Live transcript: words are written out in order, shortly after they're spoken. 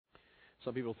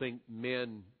Some people think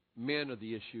men are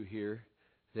the issue here.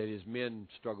 That is, men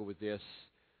struggle with this.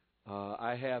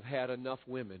 I have had enough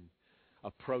women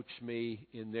approach me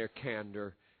in their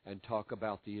candor and talk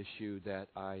about the issue that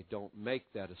I don't make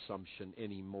that assumption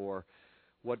anymore.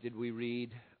 What did we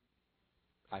read?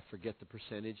 I forget the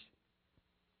percentage.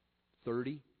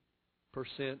 30%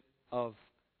 of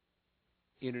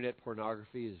internet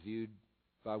pornography is viewed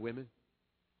by women.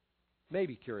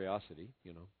 Maybe curiosity,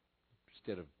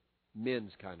 instead of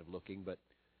men's kind of looking, but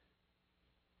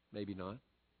maybe not.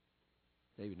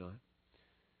 Maybe not.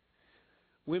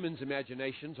 Women's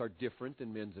imaginations are different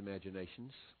than men's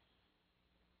imaginations.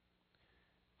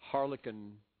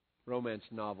 Harlequin romance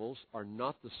novels are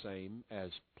not the same as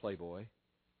Playboy,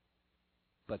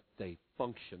 but they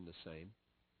function the same.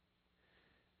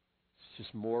 It's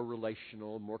just more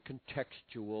relational, more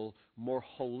contextual, more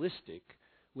holistic.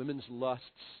 Women's lusts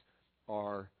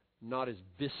are not as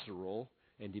visceral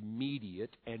and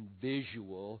immediate and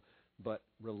visual, but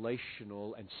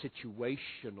relational and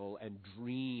situational and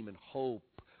dream and hope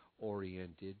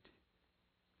oriented.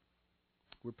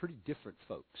 We're pretty different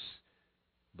folks.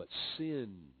 But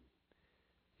sin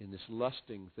in this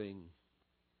lusting thing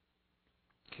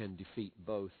can defeat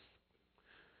both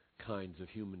kinds of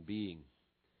human being.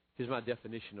 Here's my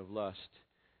definition of lust.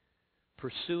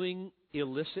 Pursuing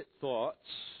illicit thoughts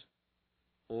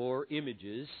or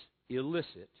images,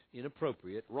 illicit,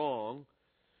 inappropriate, wrong,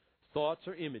 thoughts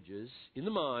or images in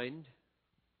the mind.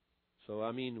 So,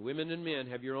 women and men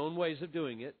have your own ways of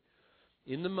doing it.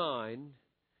 In the mind,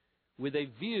 with a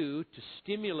view to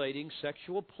stimulating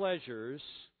sexual pleasures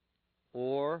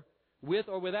or with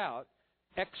or without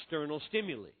external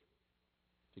stimuli.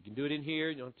 You can do it in here,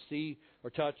 you don't have to see or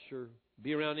touch or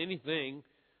be around anything,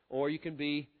 or you can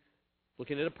be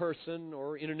looking at a person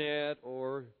or internet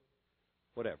or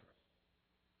whatever.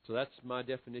 So that's my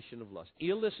definition of lust.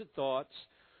 Illicit thoughts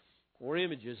or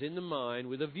images in the mind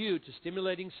with a view to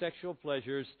stimulating sexual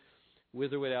pleasures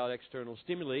with or without external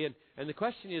stimuli. And the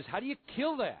question is, how do you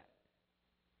kill that?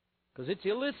 Because it's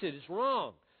illicit, it's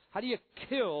wrong. How do you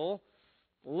kill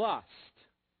lust?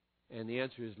 And the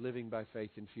answer is living by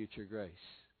faith in future grace.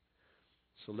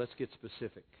 So let's get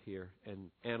specific here and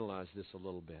analyze this a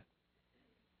little bit.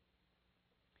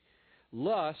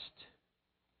 Lust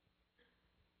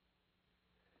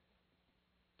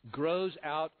grows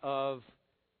out of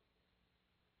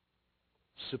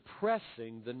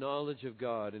suppressing the knowledge of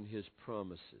God and His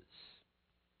promises.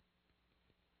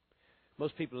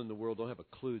 Most people in the world don't have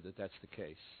a clue that that's the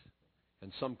case.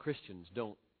 And some Christians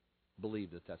don't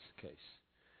believe that that's the case.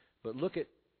 But look at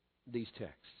these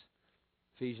texts.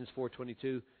 Ephesians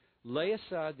 4:22, lay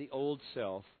aside the old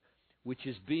self, which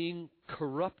is being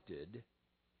corrupted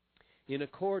in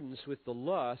accordance with the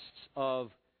lusts of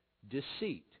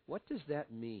deceit. What does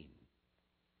that mean?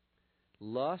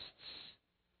 Lusts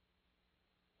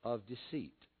of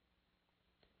deceit.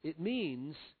 It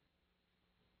means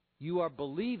you are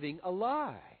believing a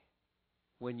lie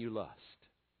when you lust.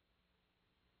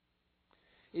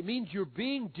 It means you're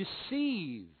being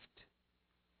deceived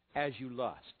as you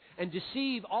lust. And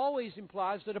deceive always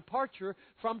implies the departure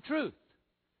from truth.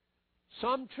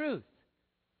 Some truth.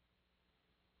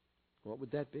 What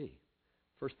would that be?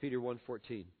 1 Peter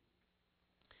 1:14.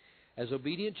 As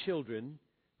obedient children,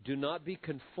 do not be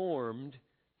conformed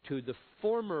to the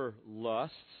former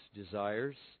lusts,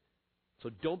 desires. So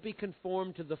don't be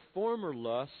conformed to the former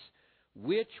lusts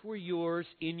which were yours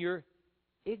in your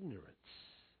ignorance.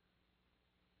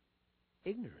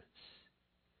 Ignorance.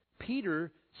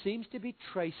 Peter seems to be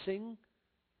tracing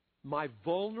my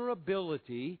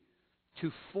vulnerability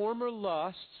to former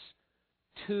lusts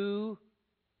to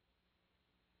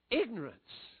ignorance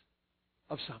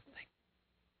of something.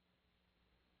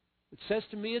 It says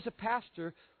to me as a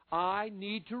pastor, I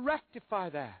need to rectify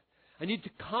that. I need to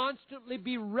constantly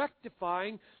be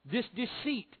rectifying this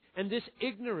deceit and this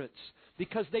ignorance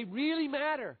because they really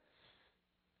matter.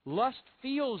 Lust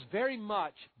feels very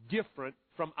much different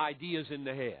from ideas in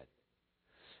the head.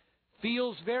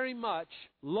 Feels very much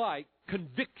like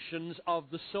convictions of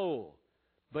the soul.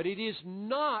 But it is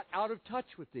not out of touch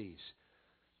with these.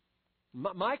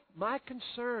 My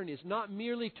concern is not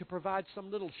merely to provide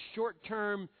some little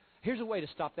short-term, here's a way to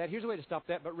stop that, here's a way to stop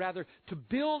that, but rather to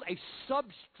build a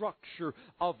substructure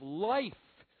of life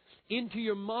into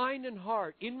your mind and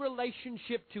heart in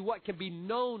relationship to what can be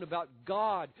known about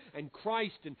God and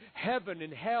Christ and heaven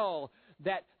and hell,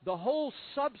 that the whole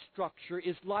substructure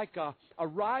is like a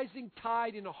rising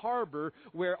tide in a harbor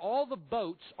where all the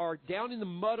boats are down in the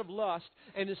mud of lust,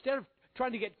 and instead of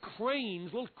trying to get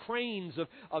cranes, little cranes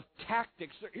of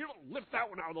tactics. Here, lift that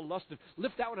one out of the lust, and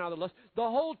lift that one out of the lust. The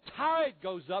whole tide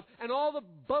goes up, and all the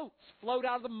boats float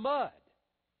out of the mud.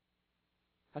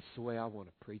 That's the way I want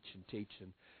to preach and teach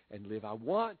and live. I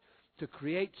want to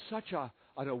create such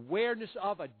an awareness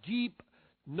of, a deep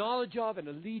knowledge of, and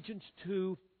allegiance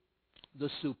to the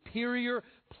superior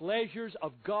pleasures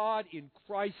of God in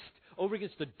Christ over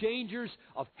against the dangers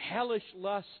of hellish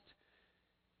lust,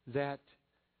 that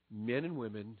men and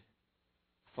women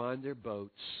find their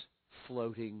boats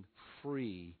floating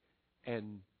free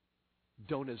and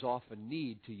don't as often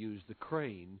need to use the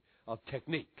crane of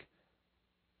technique.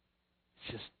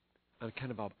 It's just a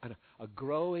kind of a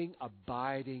growing,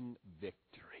 abiding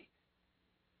victory.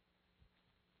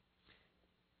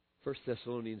 1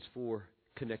 Thessalonians 4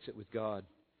 connects it with God.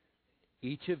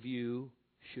 Each of you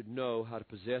should know how to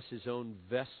possess his own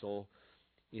vessel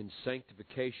in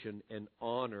sanctification and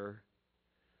honor,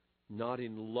 not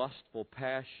in lustful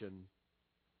passion,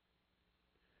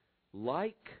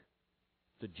 like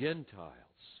the Gentiles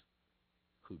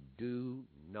who do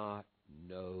not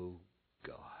know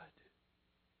God.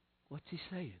 What's he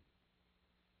saying?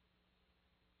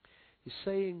 He's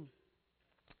saying,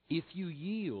 if you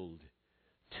yield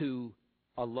to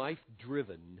a life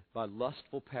driven by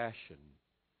lustful passion,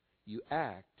 you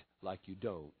act like you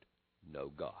don't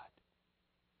know God.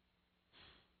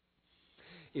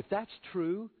 If that's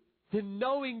true, then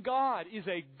knowing God is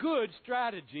a good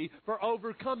strategy for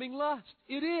overcoming lust.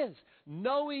 It is.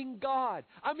 Knowing God.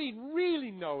 I mean,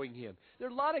 really knowing Him. There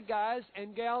are a lot of guys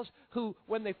and gals who,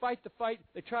 when they fight the fight,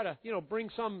 they try to, bring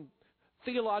some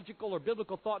theological or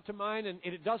biblical thought to mind, and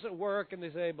it doesn't work, and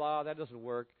they say, blah, that doesn't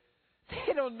work.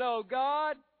 They don't know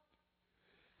God.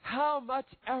 How much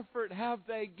effort have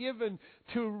they given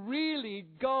to really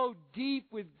go deep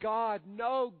with God,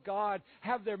 know God,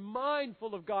 have their mind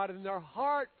full of God and their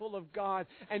heart full of God,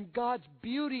 and God's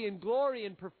beauty and glory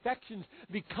and perfections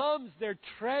becomes their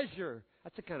treasure?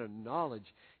 That's the kind of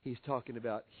knowledge he's talking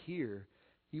about here.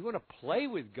 You want to play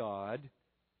with God,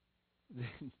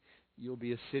 then you'll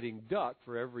be a sitting duck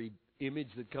for every image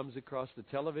that comes across the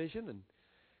television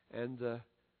and the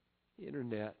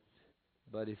internet.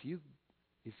 But if you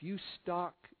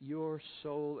stock your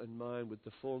soul and mind with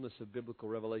the fullness of biblical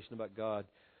revelation about God,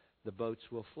 the boats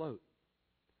will float.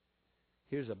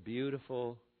 Here's a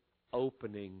beautiful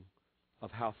opening of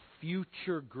how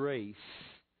future grace,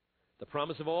 the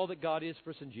promise of all that God is for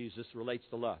us in Jesus, relates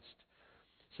to lust.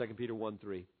 2 Peter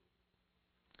 1:3.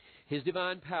 His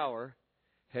divine power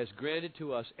has granted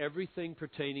to us everything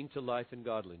pertaining to life and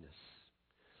godliness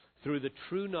through the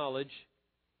true knowledge.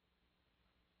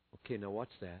 Okay, now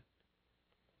what's that?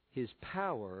 His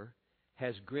power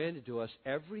has granted to us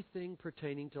everything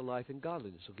pertaining to life and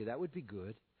godliness. Okay, that would be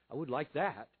good. I would like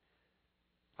that.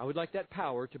 I would like that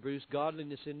power to produce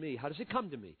godliness in me. How does it come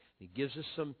to me? He gives us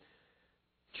some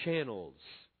channels.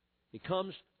 It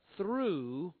comes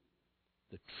through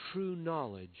the true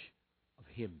knowledge of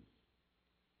Him.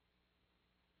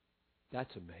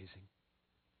 That's amazing.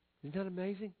 Isn't that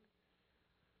amazing?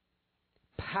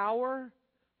 Power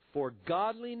for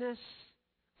godliness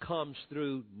comes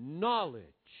through knowledge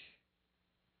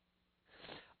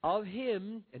of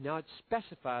Him, and now it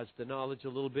specifies the knowledge a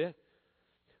little bit,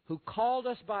 who called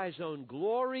us by His own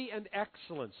glory and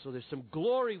excellence. So there's some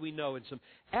glory we know and some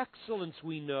excellence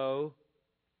we know.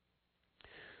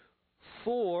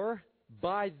 For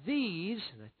by these,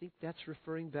 and I think that's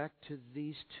referring back to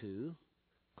these two,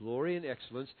 glory and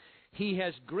excellence, He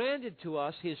has granted to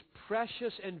us His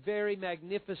precious and very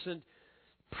magnificent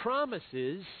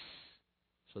promises.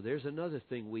 So there's another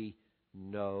thing we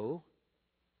know.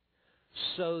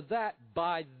 So that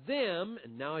by them,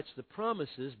 and now it's the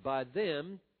promises, by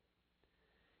them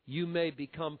you may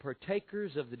become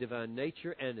partakers of the divine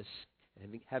nature and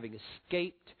having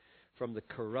escaped from the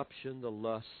corruption, the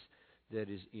lust that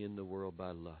is in the world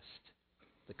by lust.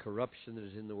 The corruption that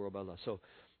is in the world by lust. So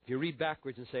if you read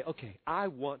backwards and say, okay, I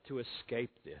want to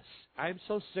escape this. I'm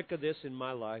so sick of this in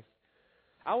my life.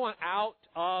 I want out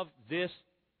of this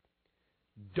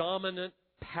dominant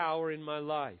power in my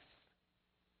life.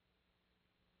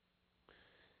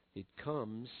 It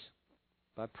comes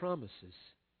by promises.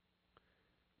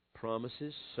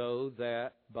 Promises so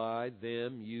that by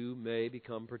them you may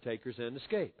become partakers and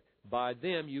escape. By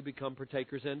them you become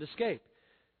partakers and escape.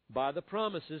 By the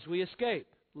promises we escape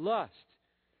lust.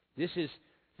 This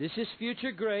is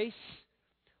future grace.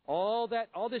 All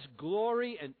this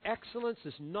glory and excellence,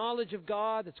 this knowledge of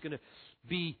God that's going to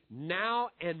be now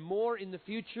and more in the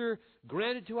future,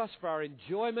 granted to us for our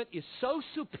enjoyment, is so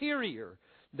superior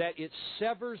that it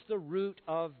severs the root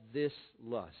of this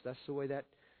lust. That's the way that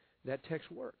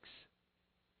text works.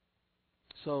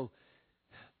 So,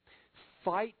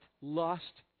 fight lust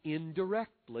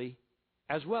indirectly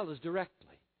as well as directly.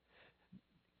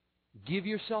 Give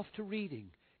yourself to reading.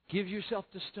 Give yourself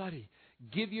to study.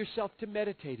 Give yourself to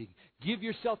meditating. Give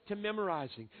yourself to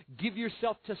memorizing. Give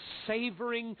yourself to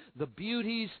savoring the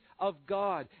beauties of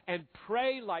God. And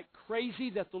pray like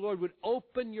crazy that the Lord would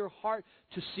open your heart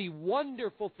to see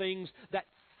wonderful things that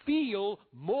feel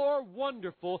more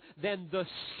wonderful than the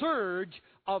surge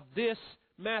of this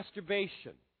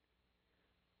masturbation.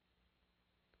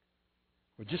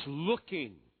 Or just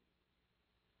looking.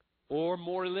 Or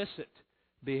more illicit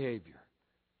behavior.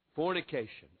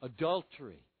 Fornication.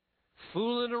 Adultery.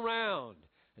 Fooling around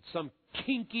at some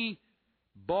kinky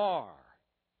bar.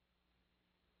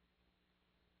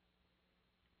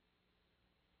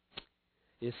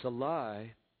 It's a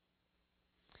lie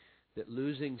that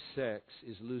losing sex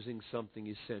is losing something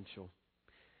essential.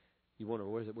 You wonder,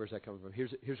 where's that coming from?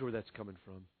 Here's where that's coming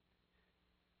from.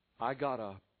 I got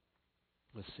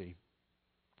let's see,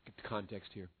 get the context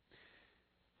here.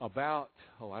 About,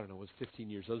 I don't know, it was 15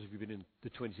 years. Those of you who've been in the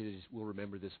Twin Cities will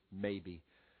remember this, maybe.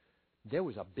 There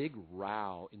was a big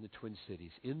row in the Twin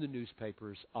Cities, in the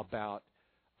newspapers, about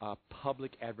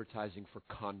public advertising for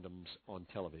condoms on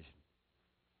television.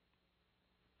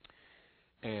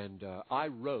 And I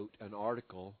wrote an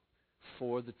article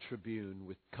for the Tribune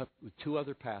with two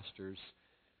other pastors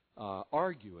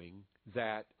arguing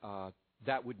that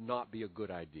that would not be a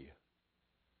good idea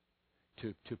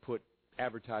to put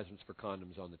advertisements for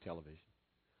condoms on the television.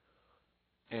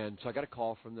 And so I got a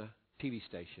call from the TV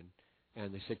station,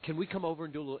 and they said, "Can we come over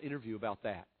and do a little interview about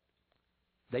that?"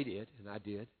 They did, and I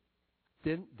did.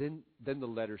 Then the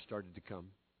letters started to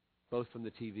come, both from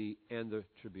the TV and the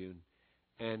Tribune.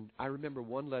 And I remember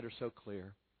one letter so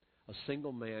clear, a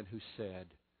single man who said,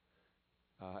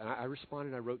 and I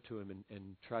responded, I wrote to him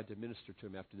and tried to minister to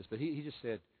him after this, but he just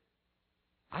said,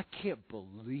 "I can't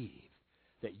believe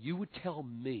that you would tell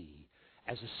me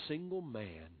as a single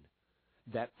man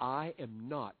that I am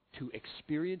not to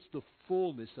experience the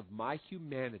fullness of my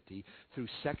humanity through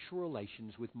sexual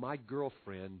relations with my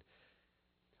girlfriend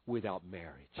without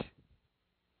marriage.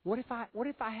 What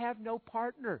if I have no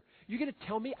partner? You're going to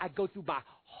tell me I go through my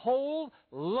whole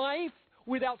life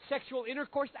without sexual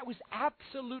intercourse?" That was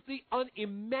absolutely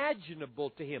unimaginable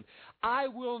to him. I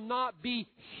will not be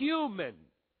human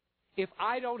if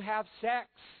I don't have sex.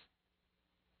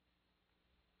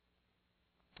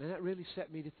 And that really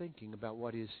set me to thinking about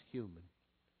what is human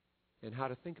and how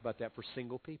to think about that for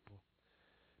single people.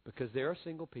 Because there are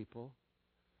single people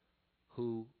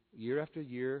who, year after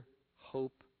year,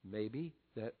 hope maybe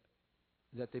that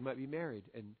they might be married,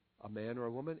 and a man or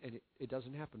a woman, and it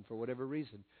doesn't happen for whatever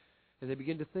reason. And they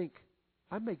begin to think,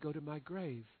 I may go to my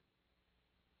grave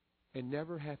and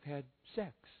never have had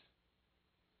sex.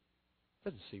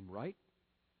 Doesn't seem right.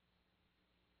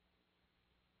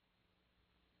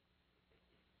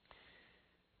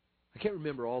 I can't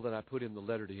remember all that I put in the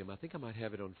letter to him. I think I might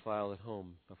have it on file at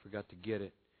home. I forgot to get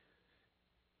it.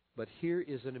 But here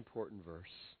is an important verse.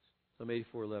 Psalm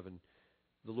 84:11.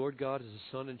 The Lord God is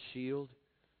a sun and shield.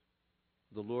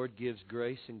 The Lord gives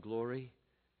grace and glory.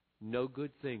 No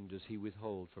good thing does He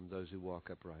withhold from those who walk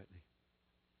uprightly.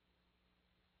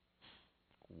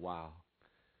 Wow.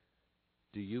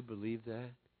 Do you believe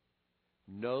that?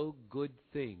 No good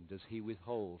thing does He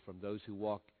withhold from those who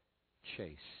walk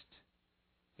chaste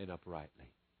and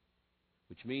uprightly.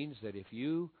 Which means that if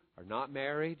you are not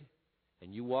married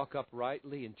and you walk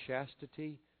uprightly in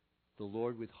chastity, the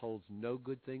Lord withholds no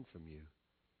good thing from you.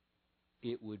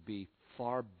 It would be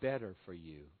far better for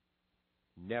you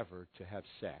never to have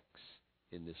sex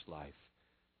in this life,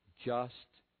 just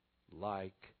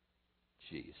like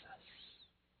Jesus.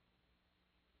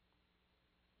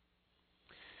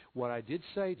 What I did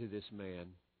say to this man,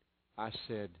 I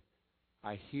said,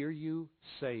 I hear you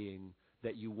saying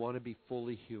that you want to be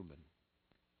fully human.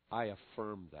 I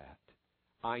affirm that.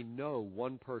 I know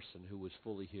one person who was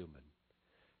fully human,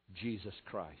 Jesus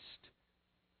Christ.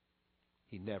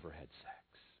 He never had sex.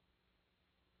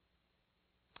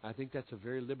 I think that's a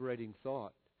very liberating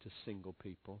thought to single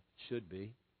people. Should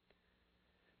be.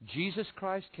 Jesus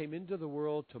Christ came into the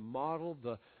world to model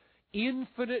the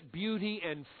infinite beauty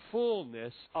and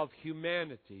fullness of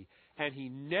humanity, and He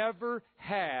never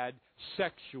had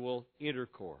sexual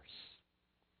intercourse.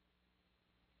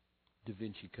 Da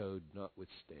Vinci Code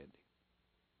notwithstanding.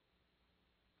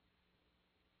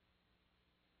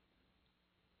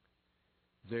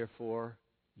 Therefore,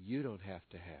 you don't have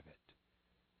to have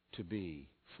it to be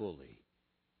fully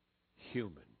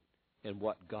human and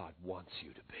what God wants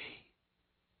you to be.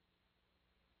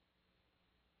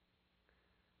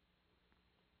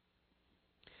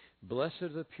 Blessed are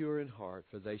the pure in heart,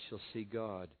 for they shall see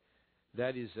God.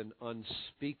 That is an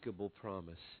unspeakable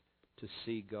promise, to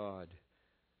see God.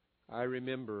 I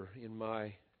remember in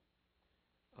my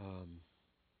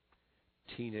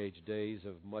teenage days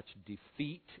of much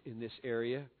defeat in this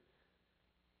area,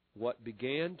 what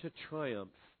began to triumph,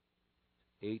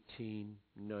 18,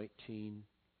 19,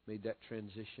 made that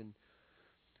transition,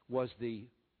 was the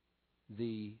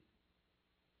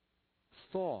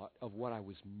thought of what I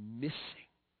was missing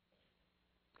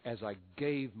as I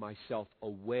gave myself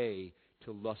away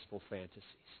to lustful fantasies.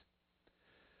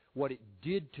 What it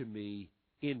did to me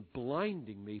in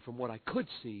blinding me from what I could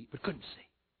see but couldn't see.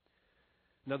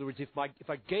 In other words, if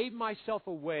I gave myself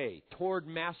away toward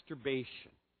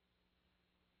masturbation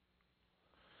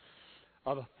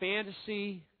of a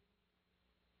fantasy,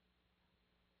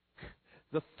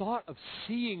 the thought of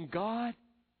seeing God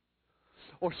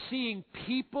or seeing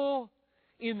people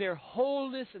in their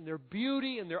wholeness and their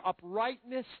beauty and their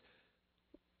uprightness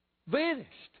vanished.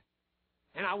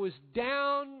 And I was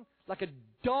down like a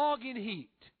dog in heat.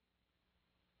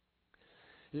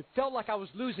 It felt like I was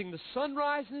losing the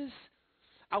sunrises.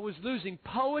 I was losing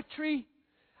poetry.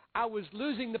 I was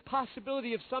losing the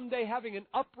possibility of someday having an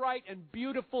upright and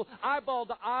beautiful,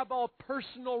 eyeball-to-eyeball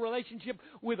personal relationship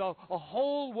with a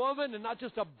whole woman and not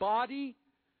just a body.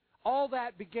 All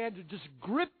that began to just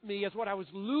grip me as what I was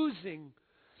losing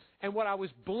and what I was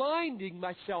blinding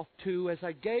myself to as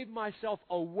I gave myself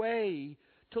away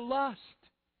to lust.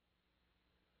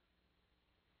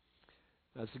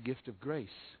 That's the gift of grace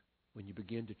when you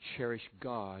begin to cherish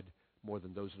God more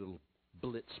than those little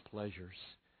blitz pleasures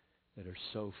that are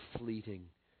so fleeting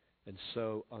and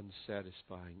so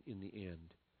unsatisfying in the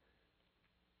end.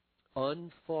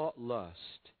 Unfought lust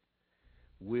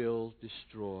will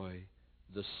destroy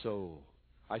the soul.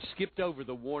 I skipped over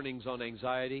the warnings on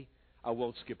anxiety. I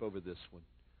won't skip over this one.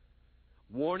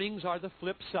 Warnings are the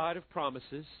flip side of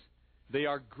promises. They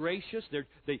are gracious.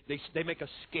 They make us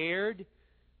scared,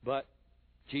 but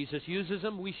Jesus uses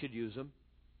them. We should use them.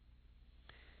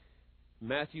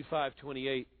 Matthew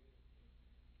 5:28.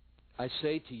 I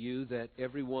say to you that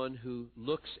everyone who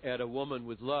looks at a woman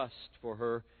with lust for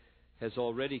her has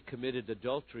already committed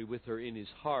adultery with her in his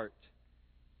heart.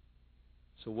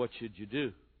 So what should you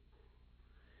do?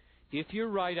 If your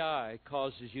right eye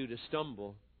causes you to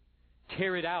stumble,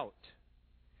 tear it out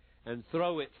and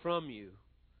throw it from you.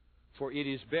 For it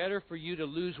is better for you to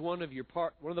lose one of the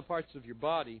parts of your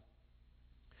body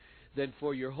than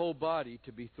for your whole body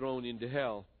to be thrown into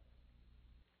hell.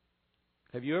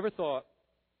 Have you ever thought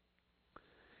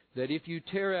that if you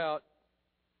tear out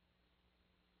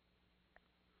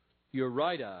your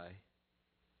right eye,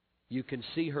 you can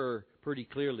see her pretty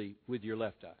clearly with your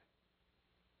left eye?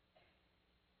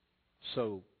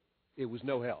 So it was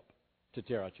no help to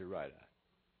tear out your right eye.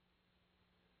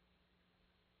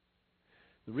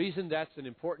 The reason that's an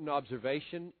important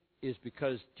observation is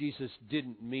because Jesus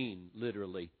didn't mean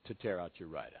literally to tear out your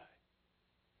right eye,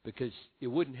 because it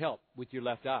wouldn't help with your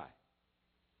left eye.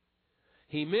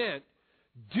 He meant,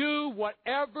 do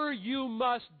whatever you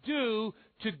must do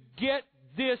to get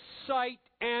this sight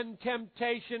and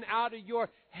temptation out of your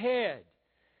head.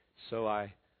 So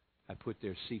I put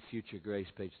there, see Future Grace,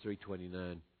 page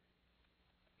 329.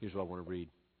 Here's what I want to read.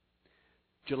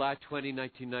 July 20,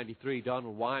 1993,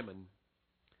 Donald Wyman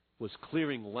was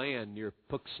clearing land near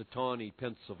Punxsutawney,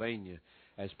 Pennsylvania,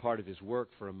 as part of his work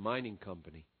for a mining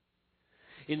company.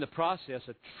 In the process,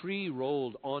 a tree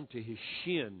rolled onto his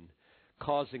shin,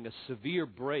 causing a severe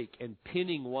break and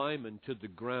pinning Wyman to the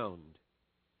ground.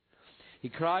 He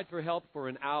cried for help for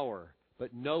an hour,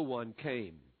 but no one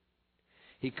came.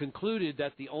 He concluded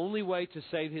that the only way to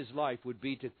save his life would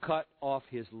be to cut off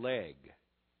his leg.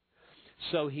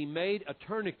 So he made a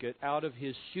tourniquet out of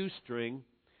his shoestring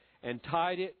and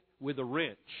tied it with a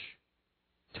wrench,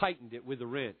 tightened it with a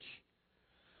wrench.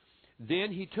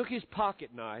 Then he took his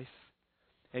pocket knife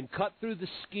and cut through the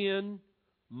skin,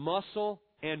 muscle,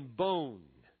 and bone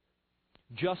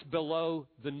just below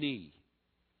the knee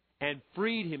and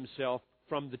freed himself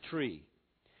from the tree.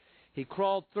 He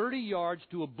crawled 30 yards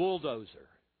to a bulldozer,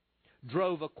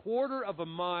 drove a quarter of a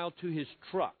mile to his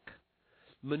truck,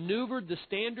 maneuvered the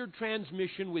standard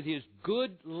transmission with his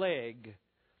good leg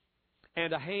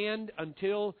and a hand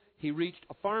until he reached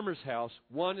a farmer's house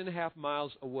 1.5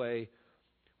 miles away.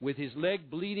 With his leg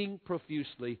bleeding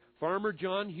profusely, Farmer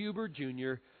John Huber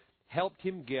Jr. helped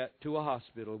him get to a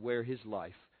hospital where his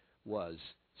life was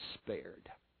spared.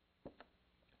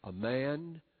 A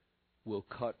man will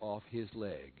cut off his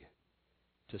leg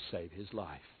to save his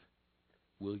life.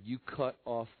 Will you cut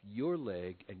off your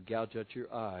leg and gouge out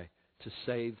your eye to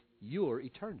save your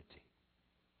eternity?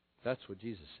 That's what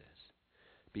Jesus says.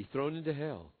 be thrown into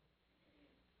hell.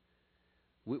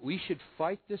 We should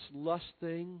fight this lust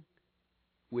thing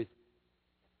with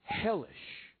hellish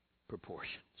proportions.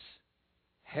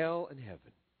 Hell and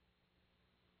heaven.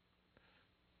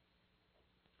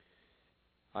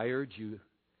 I urge you,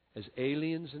 as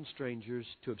aliens and strangers,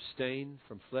 to abstain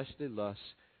from fleshly lusts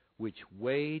which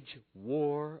wage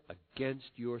war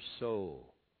against your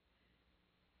soul.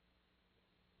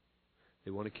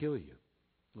 They want to kill you.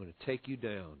 They want to take you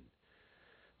down.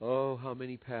 Oh, how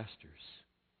many pastors.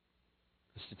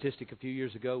 The statistic a few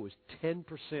years ago was 10%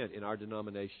 in our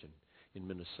denomination in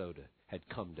Minnesota had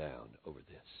come down over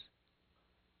this.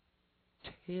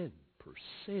 10%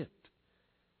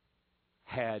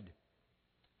 had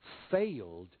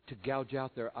failed to gouge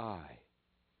out their eye,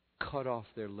 cut off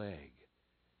their leg,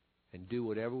 and do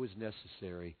whatever was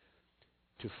necessary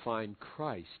to find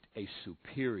Christ a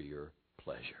superior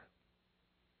pleasure.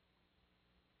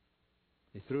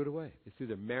 They threw it away. They threw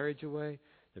their marriage away,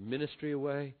 their ministry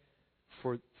away,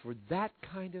 for that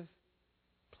kind of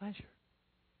pleasure.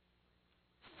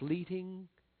 Fleeting,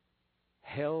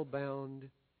 hell-bound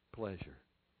pleasure.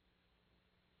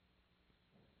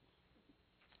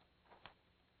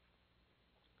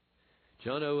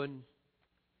 John Owen,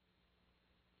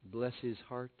 bless his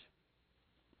heart,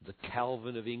 the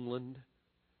Calvin of England,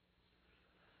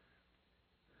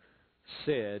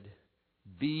 said,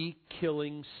 "Be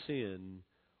killing sin,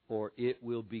 or it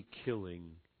will be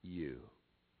killing you."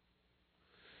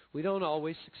 We don't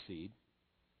always succeed,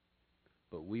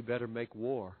 but we better make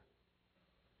war.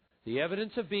 The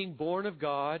evidence of being born of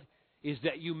God is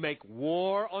that you make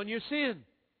war on your sin.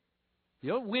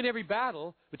 You don't win every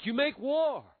battle, but you make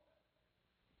war.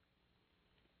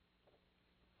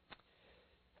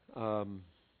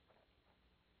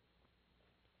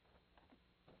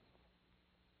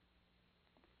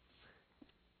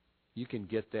 You can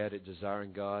get that at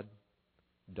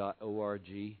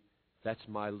desiringgod.org. That's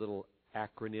my little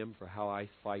acronym for how I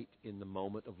fight in the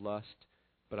moment of lust.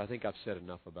 But I think I've said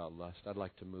enough about lust. I'd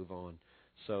like to move on.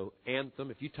 So,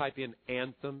 Anthem, if you type in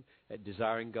Anthem at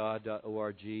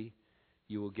desiringgod.org,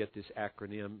 you will get this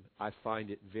acronym. I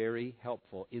find it very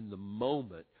helpful in the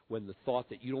moment when the thought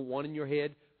that you don't want in your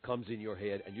head comes in your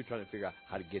head and you're trying to figure out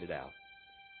how to get it out.